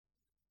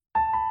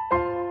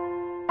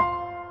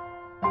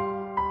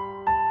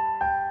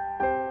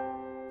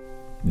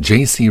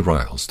J.C.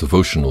 Ryle's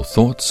Devotional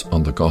Thoughts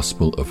on the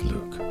Gospel of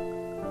Luke.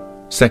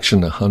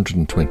 Section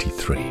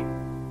 123.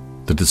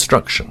 The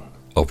Destruction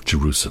of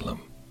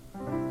Jerusalem.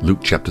 Luke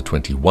chapter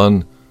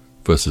 21,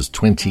 verses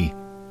 20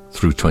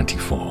 through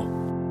 24.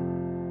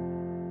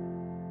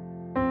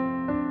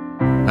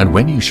 And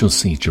when you shall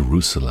see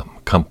Jerusalem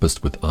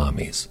compassed with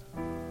armies,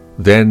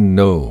 then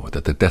know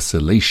that the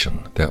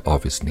desolation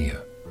thereof is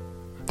near.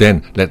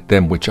 Then let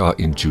them which are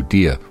in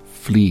Judea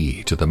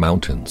flee to the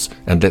mountains,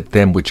 and let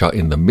them which are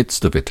in the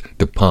midst of it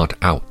depart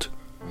out,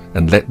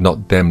 and let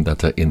not them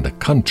that are in the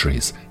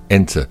countries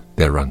enter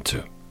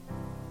thereunto.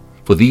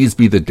 For these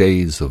be the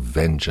days of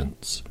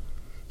vengeance,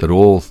 that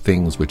all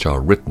things which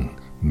are written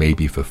may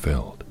be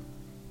fulfilled.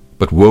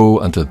 But woe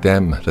unto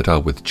them that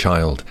are with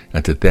child,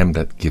 and to them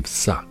that give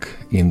suck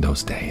in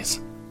those days.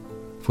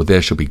 For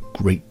there shall be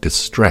great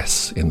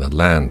distress in the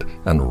land,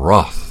 and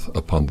wrath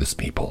upon this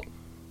people.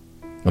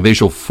 And they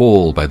shall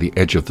fall by the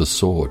edge of the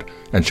sword,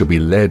 and shall be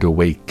led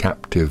away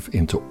captive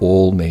into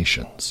all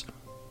nations.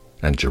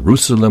 And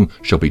Jerusalem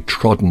shall be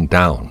trodden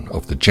down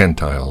of the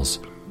Gentiles,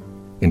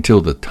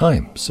 until the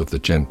times of the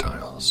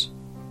Gentiles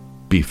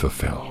be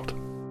fulfilled.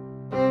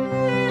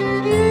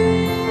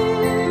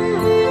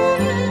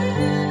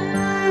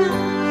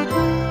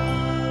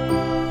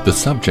 The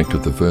subject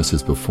of the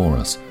verses before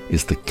us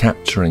is the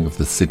capturing of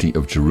the city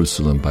of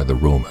Jerusalem by the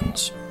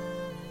Romans.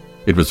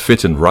 It was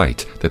fit and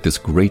right that this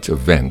great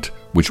event,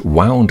 which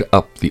wound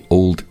up the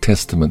Old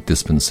Testament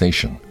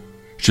dispensation,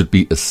 should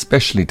be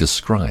especially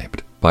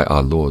described by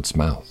our Lord's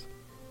mouth.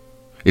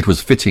 It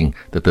was fitting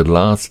that the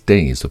last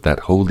days of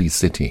that holy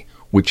city,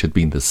 which had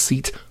been the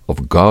seat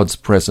of God's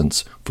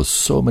presence for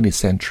so many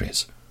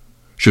centuries,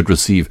 should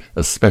receive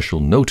a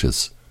special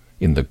notice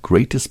in the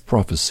greatest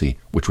prophecy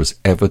which was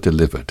ever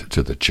delivered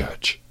to the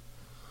church.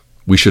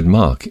 We should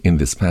mark in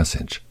this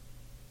passage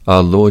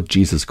our Lord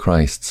Jesus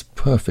Christ's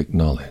perfect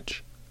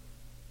knowledge.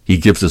 He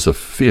gives us a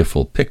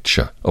fearful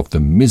picture of the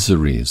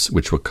miseries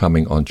which were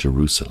coming on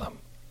Jerusalem.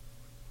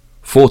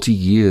 40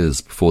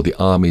 years before the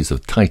armies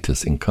of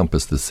Titus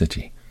encompassed the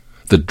city,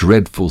 the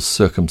dreadful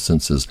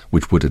circumstances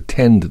which would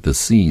attend the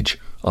siege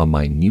are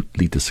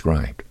minutely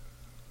described.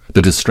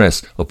 The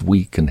distress of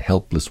weak and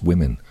helpless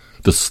women,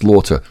 the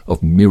slaughter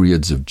of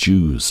myriads of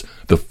Jews,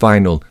 the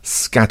final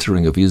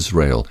scattering of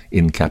Israel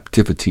in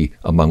captivity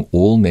among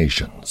all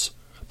nations,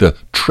 the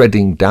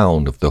treading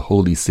down of the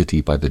holy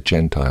city by the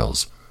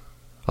Gentiles,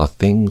 are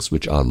things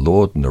which our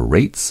Lord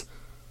narrates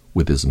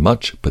with as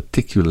much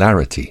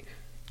particularity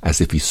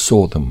as if he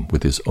saw them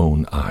with his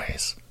own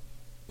eyes.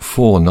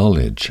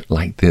 Foreknowledge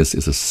like this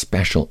is a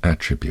special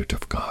attribute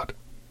of God.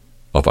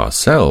 Of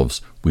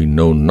ourselves we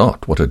know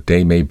not what a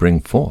day may bring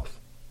forth.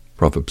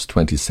 Proverbs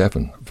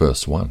 27,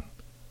 verse 1.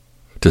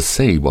 To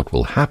say what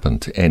will happen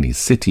to any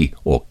city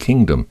or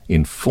kingdom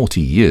in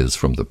 40 years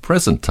from the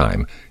present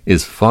time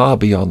is far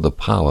beyond the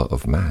power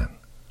of man.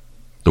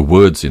 The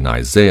words in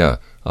Isaiah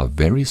are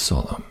very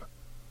solemn.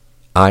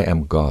 I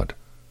am God,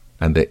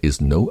 and there is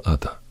no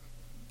other.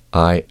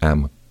 I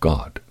am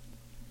God,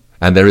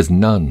 and there is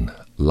none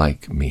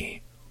like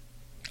me.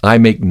 I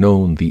make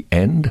known the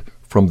end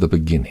from the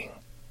beginning,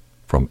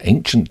 from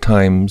ancient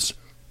times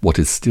what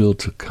is still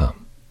to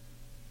come.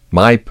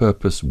 My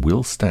purpose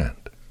will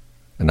stand,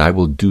 and I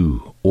will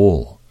do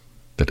all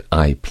that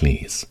I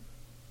please.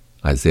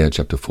 Isaiah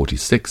chapter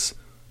 46,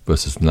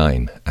 verses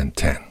 9 and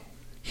 10.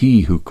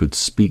 He who could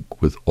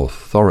speak with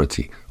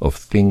authority of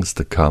things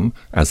to come,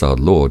 as our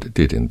Lord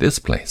did in this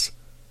place,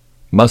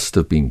 must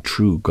have been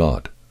true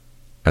God,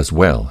 as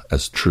well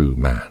as true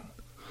man.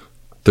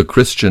 The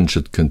Christian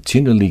should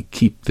continually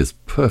keep this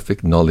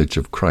perfect knowledge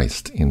of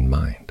Christ in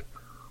mind.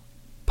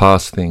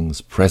 Past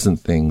things, present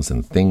things,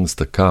 and things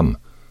to come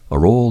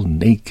are all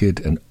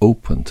naked and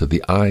open to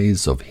the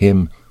eyes of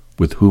him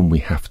with whom we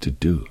have to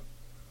do.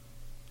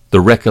 The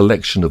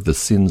recollection of the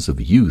sins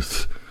of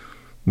youth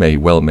may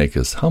well make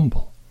us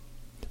humble.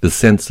 The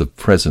sense of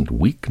present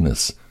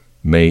weakness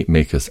may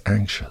make us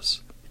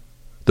anxious.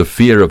 The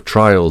fear of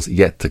trials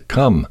yet to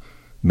come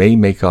may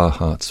make our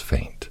hearts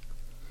faint.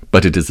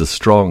 But it is a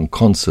strong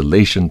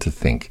consolation to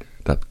think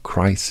that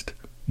Christ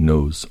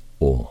knows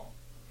all.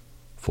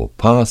 For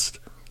past,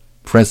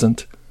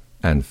 present,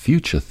 and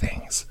future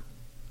things,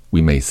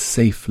 we may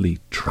safely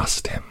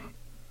trust him.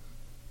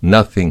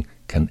 Nothing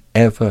can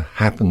ever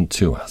happen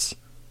to us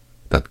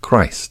that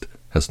Christ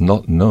has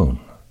not known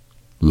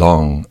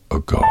long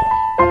ago.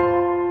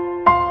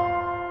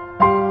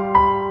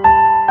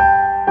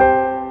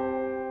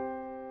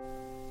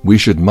 We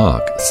should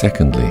mark,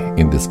 secondly,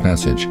 in this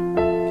passage,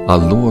 our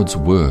Lord's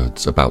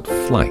words about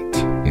flight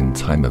in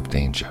time of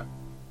danger.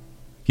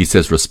 He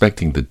says,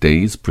 respecting the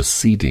days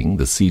preceding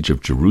the siege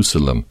of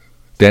Jerusalem,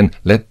 then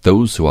let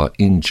those who are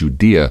in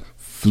Judea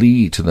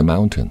flee to the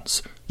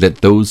mountains, let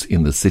those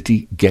in the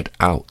city get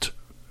out,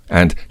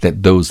 and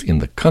let those in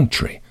the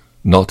country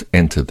not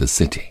enter the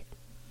city.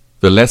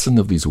 The lesson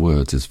of these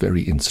words is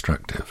very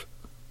instructive.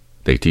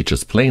 They teach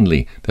us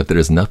plainly that there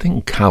is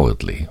nothing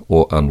cowardly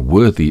or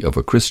unworthy of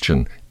a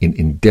Christian in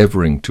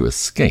endeavoring to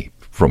escape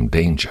from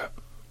danger.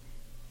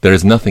 There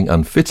is nothing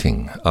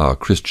unfitting our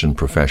Christian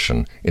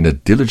profession in a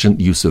diligent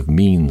use of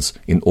means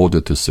in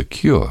order to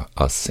secure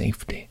our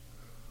safety.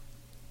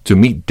 To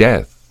meet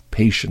death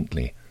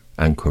patiently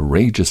and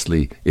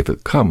courageously if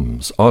it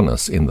comes on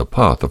us in the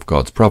path of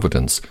God's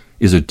providence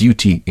is a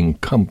duty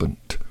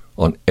incumbent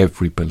on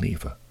every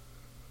believer.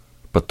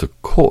 But to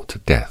court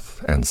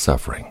death and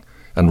suffering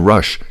and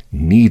rush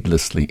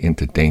needlessly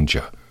into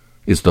danger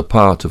is the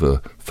part of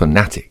a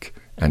fanatic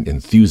and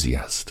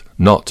enthusiast,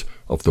 not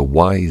of the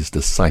wise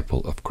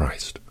disciple of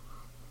Christ.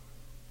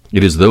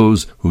 It is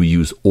those who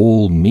use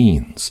all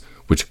means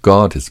which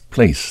God has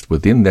placed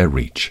within their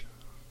reach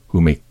who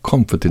may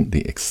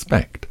confidently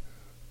expect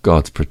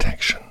God's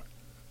protection.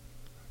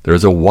 There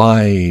is a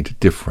wide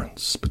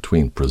difference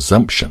between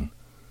presumption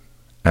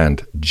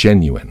and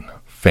genuine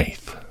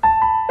faith.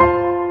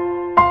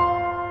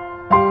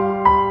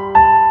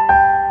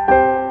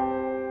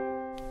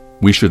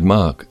 We should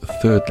mark,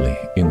 thirdly,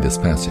 in this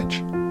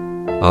passage,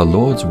 our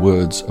Lord's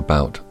words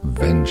about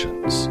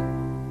vengeance.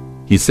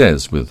 He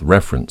says, with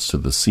reference to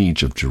the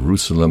siege of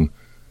Jerusalem,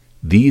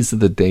 "These are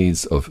the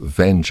days of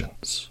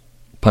vengeance,"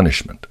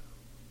 punishment,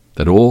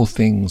 "that all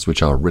things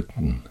which are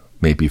written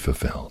may be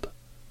fulfilled."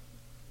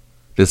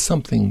 There's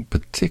something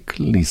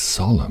particularly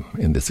solemn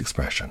in this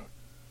expression.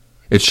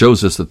 It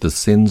shows us that the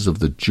sins of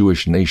the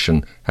Jewish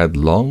nation had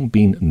long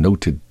been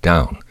noted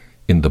down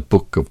in the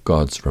book of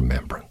God's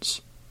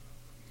remembrance.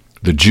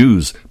 The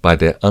Jews, by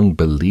their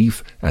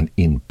unbelief and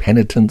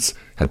impenitence,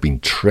 had been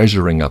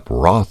treasuring up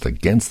wrath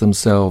against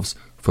themselves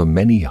for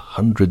many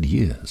 100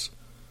 years.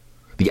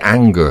 The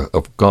anger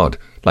of God,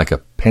 like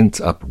a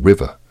pent-up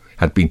river,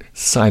 had been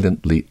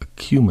silently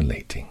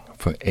accumulating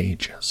for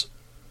ages.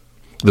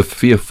 The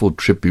fearful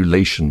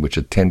tribulation which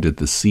attended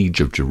the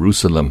siege of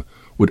Jerusalem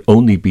would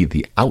only be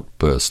the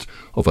outburst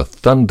of a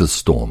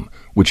thunderstorm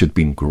which had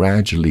been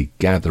gradually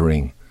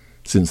gathering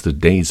since the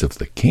days of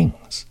the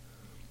kings.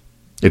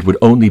 It would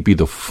only be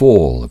the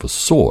fall of a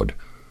sword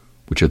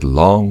which had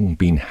long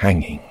been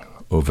hanging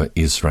over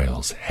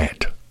Israel's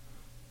head.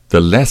 The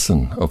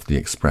lesson of the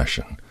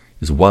expression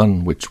is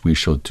one which we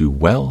shall do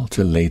well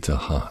to lay to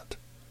heart.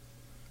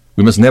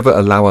 We must never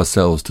allow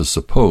ourselves to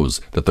suppose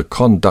that the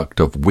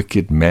conduct of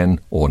wicked men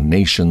or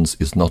nations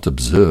is not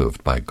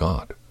observed by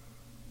God.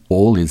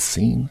 All is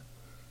seen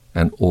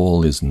and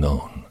all is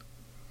known.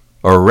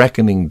 A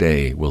reckoning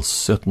day will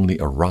certainly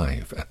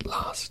arrive at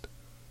last.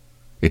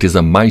 It is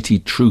a mighty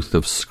truth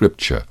of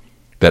Scripture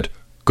that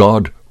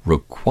God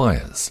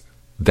requires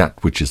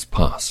that which is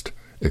past.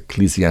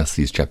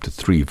 Ecclesiastes chapter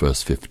 3,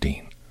 verse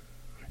 15.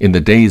 In the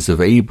days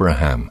of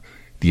Abraham,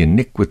 the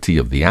iniquity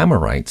of the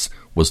Amorites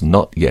was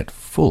not yet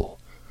full,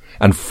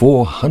 and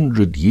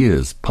 400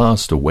 years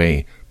passed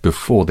away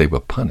before they were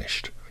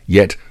punished.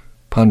 Yet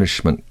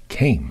punishment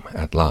came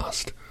at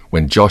last,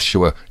 when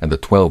Joshua and the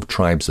 12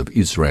 tribes of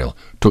Israel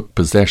took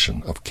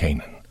possession of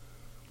Canaan.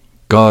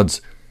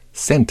 God's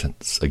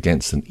sentence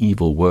against an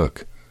evil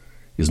work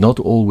is not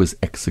always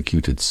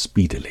executed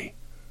speedily,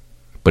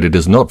 but it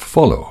does not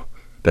follow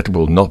that it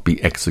will not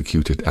be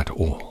executed at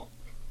all.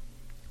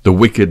 The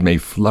wicked may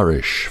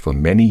flourish for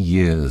many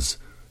years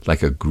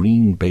like a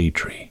green bay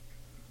tree,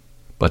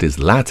 but his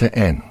latter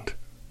end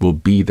will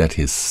be that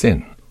his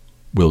sin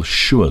will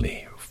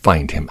surely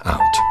find him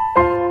out.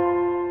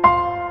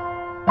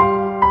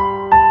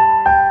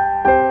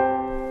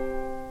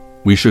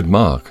 We should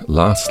mark,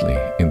 lastly,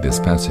 in this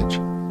passage,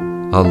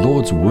 our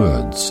Lord's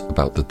words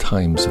about the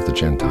times of the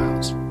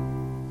Gentiles.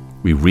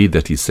 We read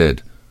that he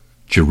said,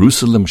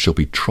 "Jerusalem shall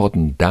be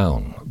trodden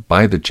down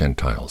by the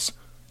Gentiles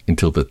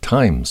until the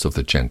times of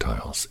the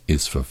Gentiles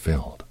is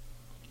fulfilled."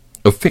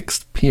 A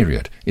fixed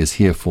period is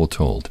here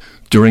foretold,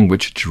 during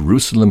which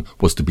Jerusalem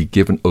was to be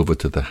given over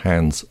to the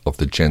hands of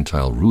the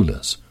Gentile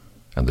rulers,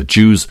 and the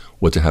Jews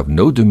were to have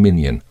no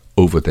dominion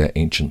over their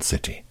ancient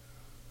city.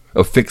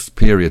 A fixed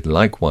period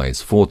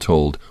likewise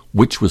foretold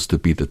which was to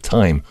be the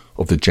time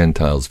of the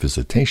Gentiles'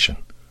 visitation,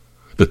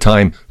 the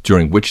time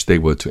during which they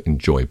were to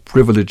enjoy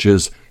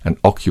privileges and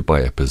occupy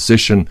a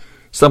position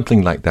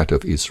something like that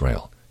of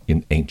Israel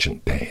in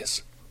ancient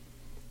days.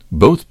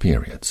 Both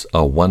periods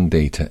are one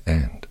day to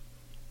end.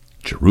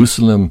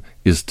 Jerusalem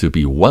is to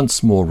be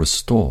once more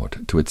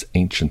restored to its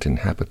ancient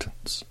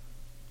inhabitants.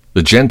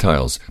 The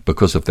Gentiles,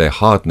 because of their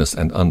hardness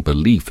and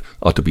unbelief,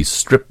 are to be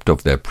stripped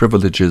of their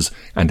privileges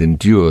and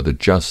endure the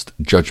just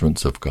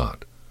judgments of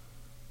God.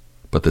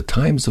 But the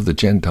times of the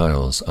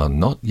Gentiles are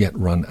not yet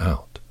run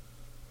out.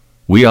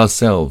 We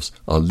ourselves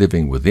are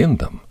living within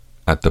them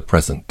at the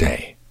present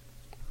day.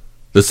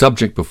 The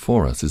subject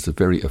before us is a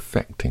very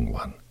affecting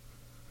one,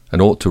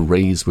 and ought to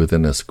raise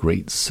within us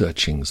great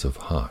searchings of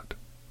heart.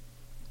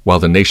 While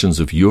the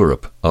nations of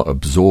Europe are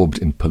absorbed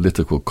in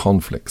political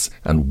conflicts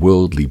and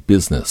worldly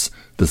business,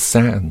 the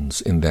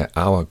sands in their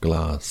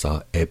hourglass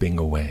are ebbing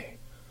away.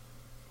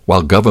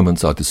 While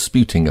governments are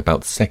disputing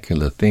about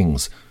secular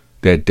things,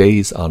 their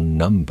days are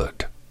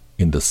numbered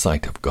in the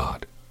sight of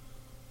God.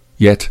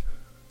 Yet,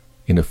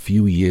 in a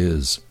few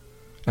years,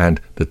 and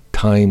the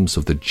times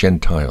of the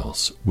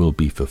Gentiles will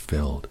be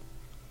fulfilled.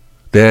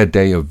 Their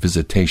day of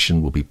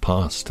visitation will be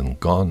past and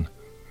gone.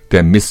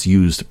 Their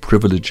misused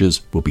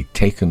privileges will be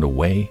taken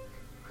away.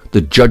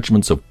 The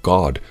judgments of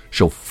God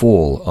shall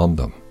fall on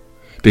them.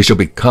 They shall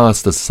be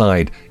cast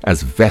aside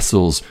as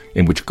vessels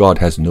in which God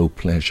has no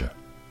pleasure.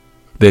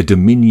 Their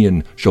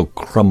dominion shall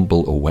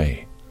crumble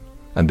away,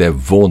 and their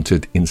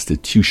vaunted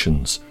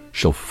institutions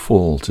shall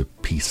fall to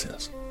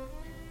pieces.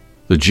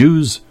 The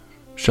Jews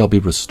shall be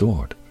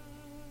restored.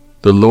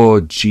 The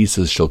Lord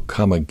Jesus shall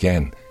come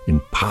again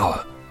in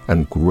power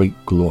and great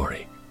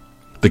glory.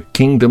 The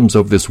kingdoms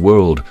of this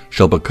world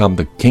shall become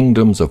the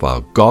kingdoms of our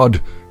God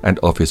and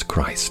of his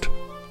Christ,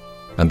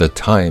 and the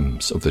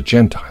times of the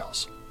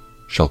Gentiles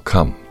shall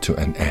come to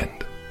an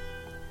end.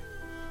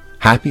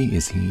 Happy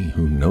is he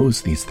who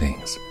knows these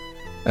things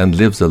and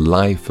lives a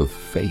life of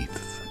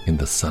faith in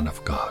the Son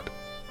of God.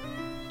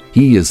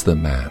 He is the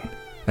man,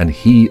 and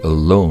he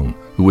alone,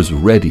 who is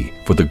ready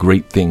for the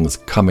great things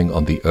coming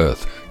on the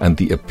earth and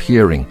the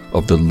appearing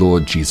of the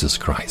Lord Jesus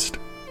Christ.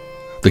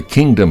 The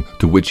kingdom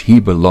to which he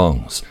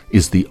belongs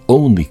is the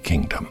only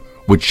kingdom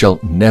which shall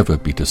never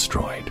be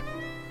destroyed.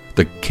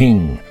 The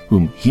king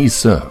whom he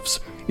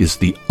serves is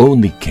the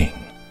only king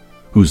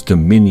whose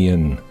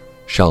dominion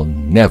shall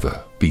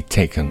never be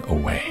taken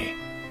away.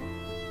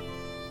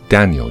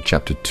 Daniel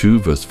chapter 2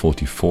 verse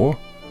 44,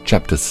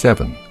 chapter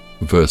 7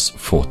 verse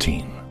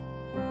 14.